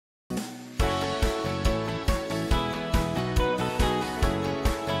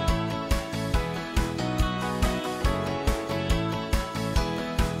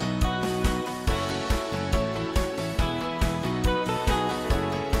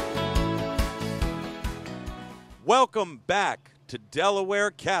Welcome back to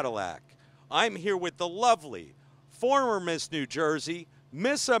Delaware Cadillac. I'm here with the lovely former Miss New Jersey,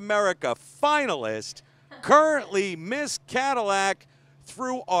 Miss America finalist, currently Miss Cadillac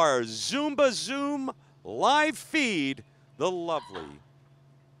through our Zumba Zoom live feed, the lovely,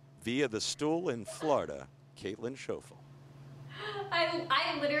 via the stool in Florida, Kaitlyn Schoeffel.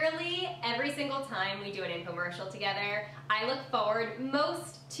 I literally, every single time we do an infomercial together, I look forward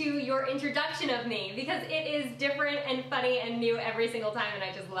most to your introduction of me because it is different and funny and new every single time, and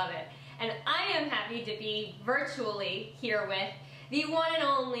I just love it. And I am happy to be virtually here with the one and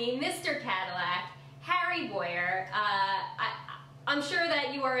only Mr. Cadillac, Harry Boyer. I'm sure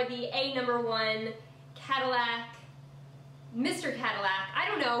that you are the #1 Cadillac, Mr. Cadillac. I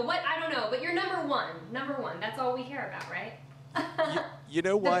don't know, but you're number one. That's all we care about, right? You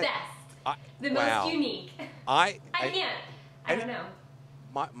know what? The best. The most unique. I don't know.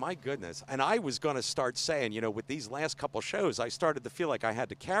 My goodness. And I was going to start saying, you know, with these last couple shows, I started to feel like I had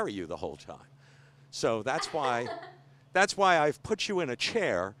to carry you the whole time. So that's why I've put you in a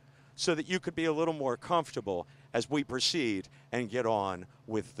chair so that you could be a little more comfortable as we proceed and get on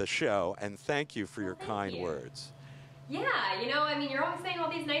with the show. And thank you for your kind words. Yeah, you know, I mean, you're always saying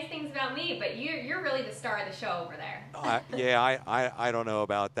all these nice things about me, but you're really the star of the show over there. I don't know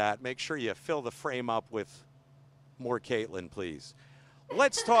about that. Make sure you fill the frame up with more Kaitlyn, please.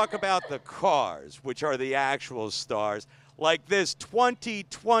 Let's talk about the cars, which are the actual stars, like this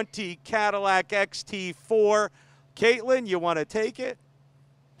 2020 Cadillac XT4. Kaitlyn, you want to take it?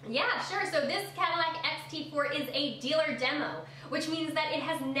 Yeah, sure. So this Cadillac XT4 is a dealer demo, which means that it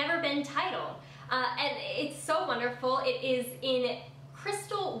has never been titled. And it's so wonderful. It is in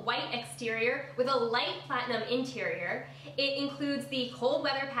crystal white exterior with a light platinum interior. It includes the cold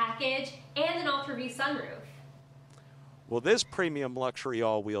weather package and an ultra-view sunroof. Well, this premium luxury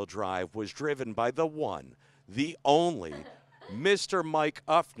all-wheel drive was driven by the one, the only, Mr. Mike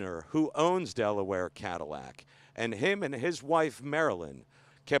Uffner, who owns Delaware Cadillac. And him and his wife, Marilyn,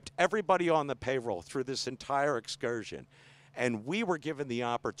 kept everybody on the payroll through this entire excursion. And we were given the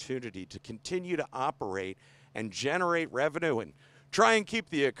opportunity to continue to operate and generate revenue and try and keep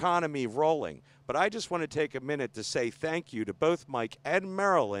the economy rolling. But I just want to take a minute to say thank you to both Mike and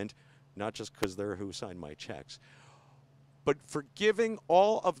Marilyn, not just because they're who signed my checks, but for giving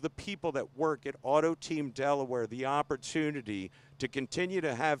all of the people that work at Auto Team Delaware the opportunity to continue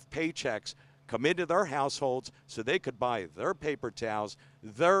to have paychecks come into their households so they could buy their paper towels,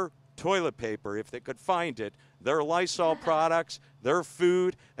 their toilet paper if they could find it, their Lysol products, their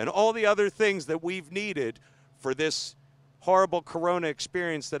food, and all the other things that we've needed for this horrible corona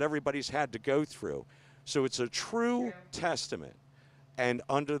experience that everybody's had to go through. So it's a true testament. And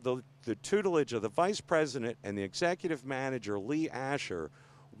under the tutelage of the vice president and the executive manager, Lee Asher,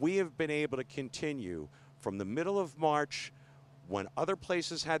 we have been able to continue from the middle of March when other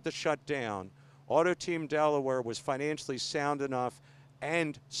places had to shut down. Auto Team Delaware was financially sound enough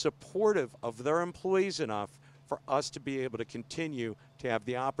and supportive of their employees enough for us to be able to continue to have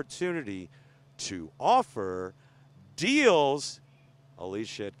the opportunity to offer deals.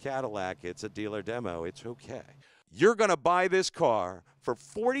 Alicia at Cadillac, it's a dealer demo. It's okay. You're going to buy this car for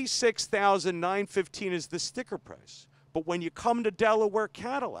 $46,915 is the sticker price. But when you come to Delaware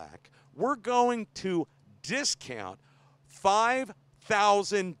Cadillac, we're going to discount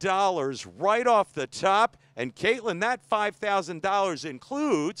 $5,000 right off the top. And Kaitlyn, that $5,000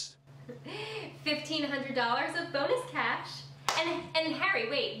 includes $1,500 of bonus cash. And Harry,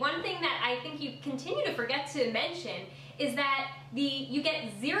 wait, one thing that I think you continue to forget to mention is that you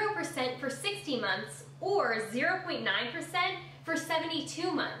get 0% for 60 months or 0.9% for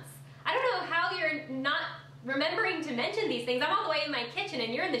 72 months. I don't know how you're not remembering to mention these things. I'm all the way in my kitchen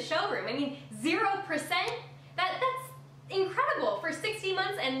and you're in the showroom. I mean, 0%? That's incredible for 60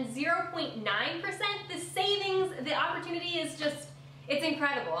 months and 0.9%. The savings, the opportunity is just, it's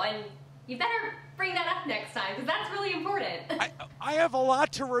incredible. And you better bring that up next time because that's really important. I have a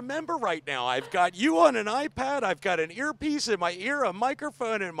lot to remember right now. I've got you on an iPad. I've got an earpiece in my ear, a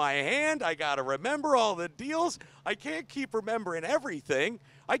microphone in my hand. I got to remember all the deals. I can't keep remembering everything.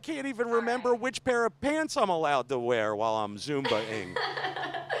 I can't even remember which pair of pants I'm allowed to wear while I'm Zumbaing.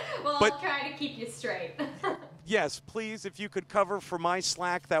 Well, I'll try to keep you straight. Yes, please, if you could cover for my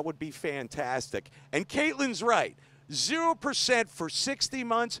slack, that would be fantastic. And Kaitlyn's right. 0% for 60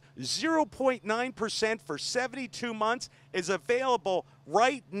 months, 0.9% for 72 months is available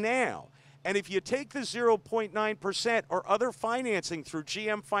right now. And if you take the 0.9% or other financing through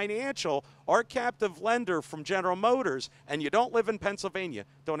GM Financial, our captive lender from General Motors, and you don't live in Pennsylvania,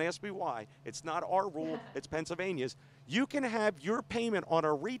 don't ask me why, it's not our rule, it's Pennsylvania's, you can have your payment on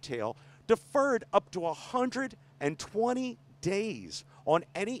a retail deferred up to 100 120 days on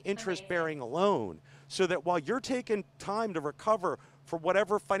any interest-bearing loan, so that while you're taking time to recover from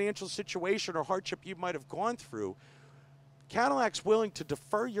whatever financial situation or hardship you might have gone through, Cadillac's willing to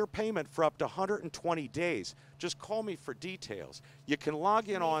defer your payment for up to 120 days. Just call me for details. You can log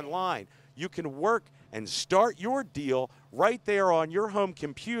in online. You can work and start your deal right there on your home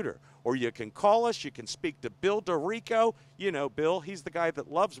computer. Or you can call us. You can speak to Bill DeRico. You know Bill. He's the guy that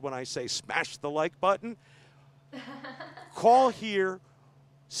loves when I say smash the like button. Call here.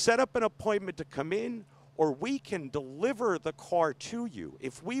 Set up an appointment to come in, or we can deliver the car to you.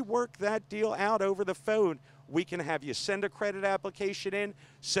 If we work that deal out over the phone, we can have you send a credit application in,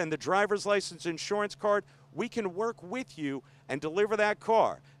 send the driver's license, insurance card. We can work with you and deliver that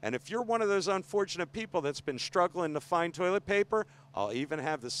car. And if you're one of those unfortunate people that's been struggling to find toilet paper, I'll even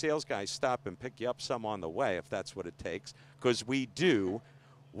have the sales guy stop and pick you up some on the way if that's what it takes, because we do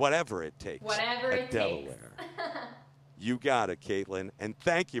whatever it takes at Delaware. You got it, Kaitlyn. And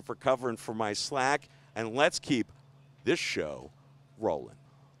thank you for covering for my slack. And let's keep this show rolling.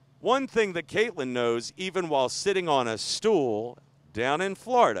 One thing that Kaitlyn knows, even while sitting on a stool down in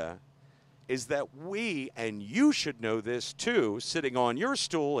Florida, is that we, and you should know this too, sitting on your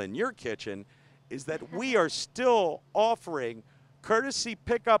stool in your kitchen, is that we are still offering courtesy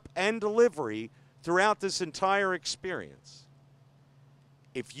pickup and delivery throughout this entire experience.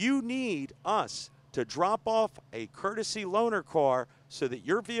 If you need us to drop off a courtesy loaner car so that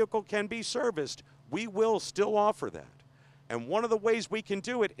your vehicle can be serviced, we will still offer that. And one of the ways we can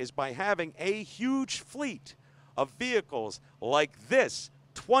do it is by having a huge fleet of vehicles like this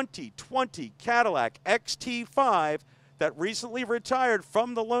 2020 Cadillac XT5 that recently retired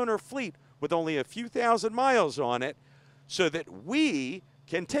from the loaner fleet with only a few thousand miles on it, so that we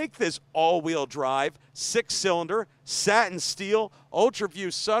can take this all-wheel drive, 6-cylinder, satin steel, ultra-view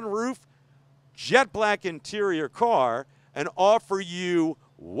sunroof, jet black interior car and offer you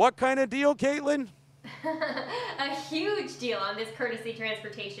what kind of deal, Kaitlyn? A huge deal on this courtesy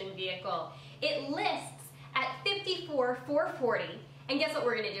transportation vehicle. It lists at $54,440, and guess what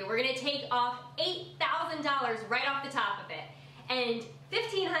we're going to do? We're going to take off $8,000 right off the top of it, and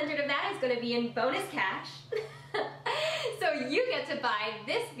 $1,500 of that is going to be in bonus cash. So you get to buy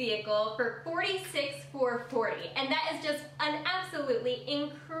this vehicle for $46,440, and that is just an absolutely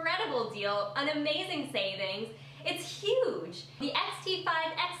incredible deal, an amazing savings. It's huge. The XT5,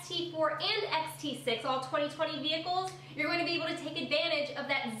 XT4, and XT6, all 2020 vehicles, you're going to be able to take advantage of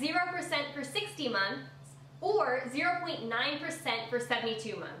that 0% for 60 months or 0.9% for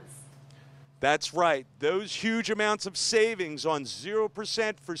 72 months. That's right. Those huge amounts of savings on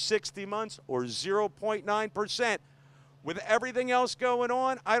 0% for 60 months or 0.9%. With everything else going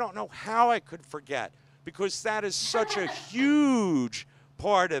on, I don't know how I could forget, because that is such a huge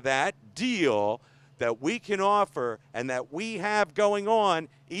part of that deal that we can offer and that we have going on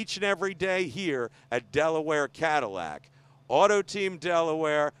each and every day here at Delaware Cadillac. Auto Team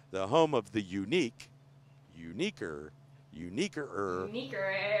Delaware, the home of the uniquerest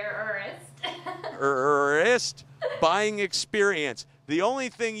buying experience. The only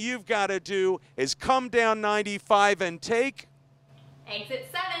thing you've got to do is come down 95 and take exit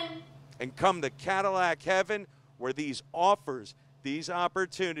 7 and come to Cadillac Heaven, where these offers, these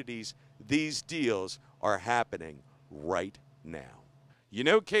opportunities, these deals are happening right now. You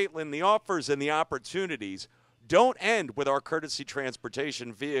know, Kaitlyn, the offers and the opportunities don't end with our courtesy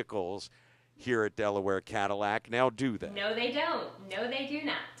transportation vehicles here at Delaware Cadillac, now do they? No, they don't. No, they do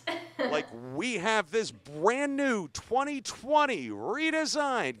not. Like, we have this brand new 2020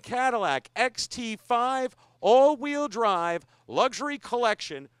 redesigned Cadillac XT5 all-wheel drive luxury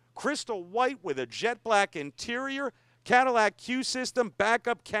collection, crystal white with a jet black interior, Cadillac Q system,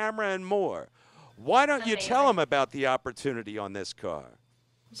 backup camera, and more. Why don't you tell them about the opportunity on this car?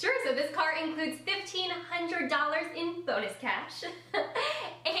 Sure, so this car includes $1,500 in bonus cash.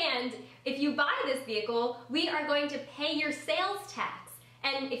 And if you buy this vehicle, we are going to pay your sales tax.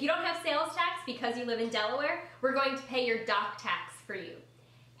 And if you don't have sales tax because you live in Delaware, we're going to pay your dock tax for you.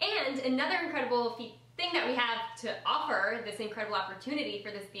 And another incredible thing that we have to offer, this incredible opportunity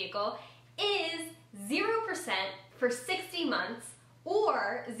for this vehicle, is 0% for 60 months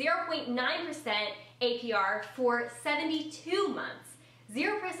or 0.9% APR for 72 months.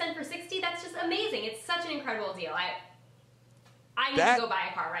 0% for 60, that's just amazing. It's such an incredible deal. I need to go buy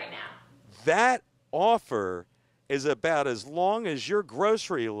a car right now. That offer is about as long as your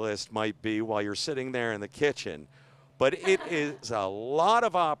grocery list might be while you're sitting there in the kitchen. But it is a lot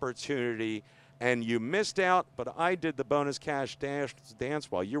of opportunity, and you missed out, but I did the bonus cash dance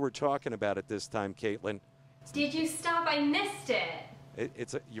while you were talking about it this time, Kaitlyn. Did you stop? I missed it.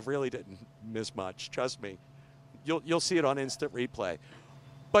 You really didn't miss much, trust me. you'll see it on instant replay.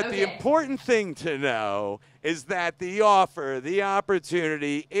 But Okay. the important thing to know is that the offer, the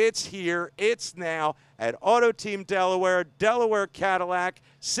opportunity, it's here, it's now at Auto Team Delaware, Delaware Cadillac,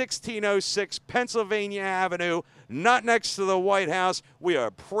 1606 Pennsylvania Avenue, not next to the White House. We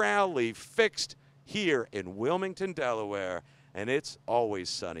are proudly fixed here in Wilmington, Delaware, and it's always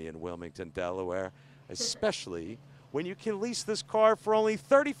sunny in Wilmington, Delaware, especially when you can lease this car for only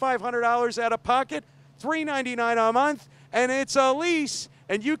 $3,500 out of pocket, $399 a month, and it's a lease.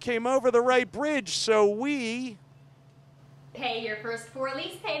 And you came over the right bridge, so we Pay your first 4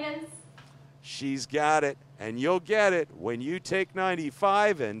 lease payments. She's got it, and you'll get it when you take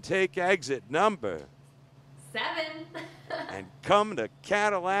 95 and take exit number 7. and come to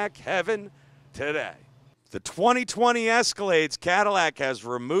Cadillac heaven today. The 2020 Escalades, Cadillac has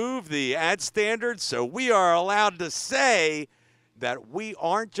removed the ad standard, so we are allowed to say that we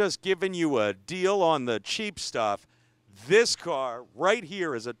aren't just giving you a deal on the cheap stuff. This car right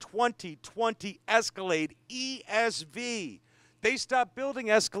here is a 2020 Escalade ESV. They stopped building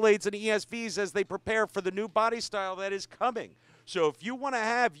Escalades and ESVs as they prepare for the new body style that is coming. So if you want to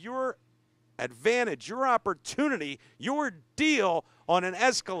have your advantage, your opportunity, your deal on an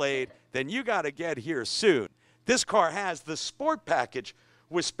Escalade, then you got to get here soon. This car has the sport package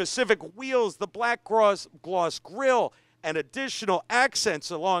with specific wheels, the black gloss grille, and additional accents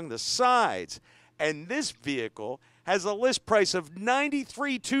along the sides. And this vehicle has a list price of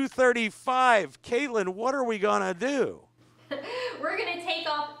 $93,235. Kaitlyn, what are we going to do? We're going to take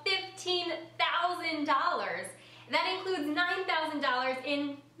off $15,000. That includes $9,000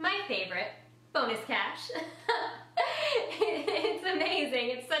 in my favorite, bonus cash. It's amazing.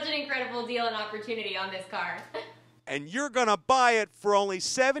 It's such an incredible deal and opportunity on this car. And you're going to buy it for only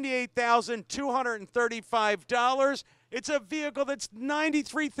 $78,235. It's a vehicle that's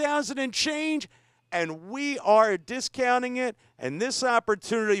 $93,000 and change, and we are discounting it, and this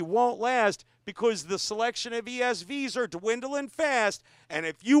opportunity won't last because the selection of ESVs are dwindling fast, and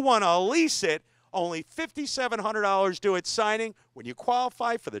if you want to lease it, only $5,700 due at signing when you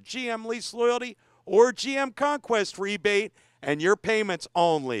qualify for the GM Lease Loyalty or GM Conquest rebate, and your payments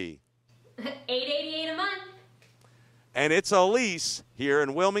only $888 a month. And it's a lease here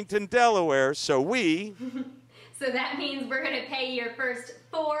in Wilmington, Delaware, so we... So that means we're going to pay your first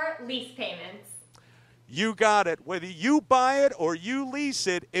 4 lease payments. You got it. Whether you buy it or you lease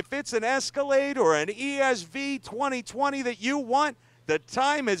it, if it's an Escalade or an ESV 2020 that you want, the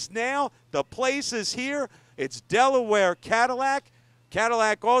time is now. The place is here. It's Delaware Cadillac.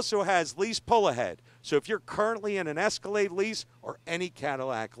 Cadillac also has lease pull-ahead. So if you're currently in an Escalade lease or any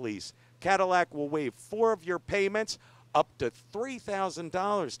Cadillac lease, Cadillac will waive 4 of your payments, up to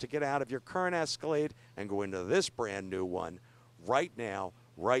 $3,000 to get out of your current Escalade and go into this brand new one right now,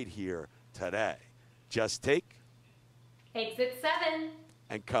 right here, today. Just take Exit 7.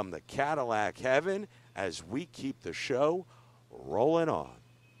 and come to Cadillac heaven as we keep the show rolling on.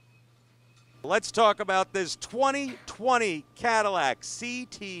 Let's talk about this 2020 Cadillac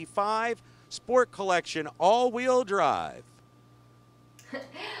CT5 Sport Collection all-wheel drive.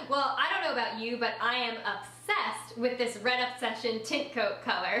 Well, I don't know about you, but I am obsessed with this Red Obsession tint coat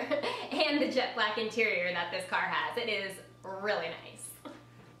color and the jet black interior that this car has. It is really nice.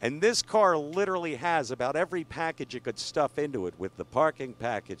 And this car literally has about every package you could stuff into it, with the parking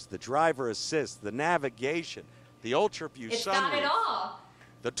package, the driver assist, the navigation, the ultra view sunroof. It's got it all.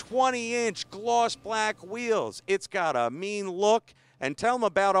 The 20-inch gloss black wheels. It's got a mean look. And tell them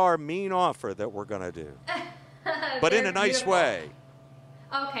about our mean offer that we're going to do. But in a nice beautiful. way.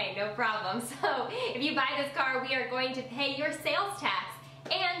 Okay, no problem. So if you buy this car, we are going to pay your sales tax.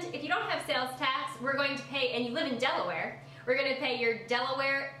 And if you don't have sales tax, we're going to pay, and you live in Delaware, we're going to pay your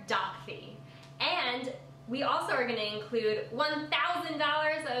Delaware dock fee. And we also are going to include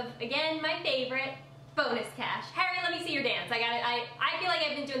 $1,000 of, again, my favorite, bonus cash. Harry, let me see your dance. I feel like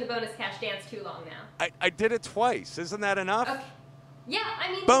I've been doing the bonus cash dance too long now. I did it twice. Isn't that enough? Okay. Yeah,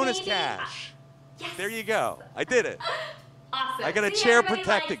 I mean, Bonus maybe, cash. Yes. There you go. I did it. Awesome. I got a See, chair everybody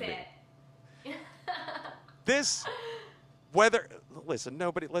protecting likes me. it. This, listen,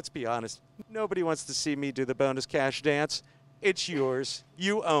 let's be honest. Nobody wants to see me do the bonus cash dance. It's yours.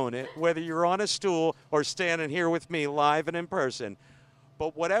 You own it, whether you're on a stool or standing here with me live and in person.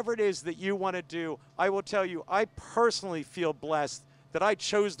 But whatever it is that you want to do, I will tell you, I personally feel blessed that I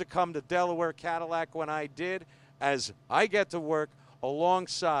chose to come to Delaware Cadillac when I did, as I get to work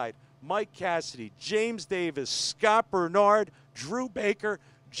alongside Mike Cassidy, James Davis, Scott Bernard, Drew Baker,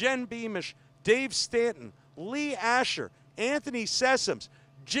 Jen Beamish, Dave Stanton, Lee Asher, Anthony Sessoms,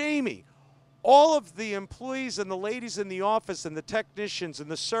 Jamie, all of the employees and the ladies in the office and the technicians and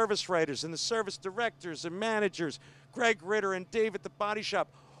the service writers and the service directors and managers, Greg Ritter and Dave at the body shop,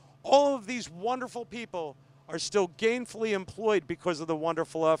 all of these wonderful people are still gainfully employed because of the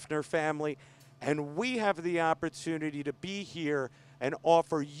wonderful Uffner family. And we have the opportunity to be here and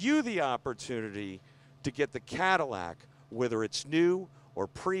offer you the opportunity to get the Cadillac, whether it's new or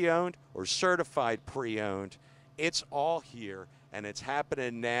pre-owned or certified pre-owned. It's all here, and it's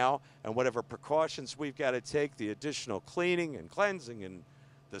happening now. And whatever precautions we've got to take, the additional cleaning and cleansing and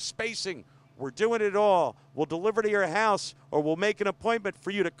the spacing, we're doing it all. We'll deliver to your house, or we'll make an appointment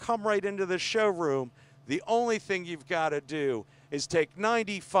for you to come right into the showroom. The only thing you've got to do is take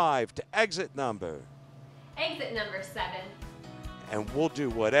 95 to exit number 7. And we'll do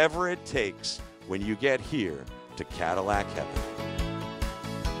whatever it takes when you get here to Cadillac Heaven.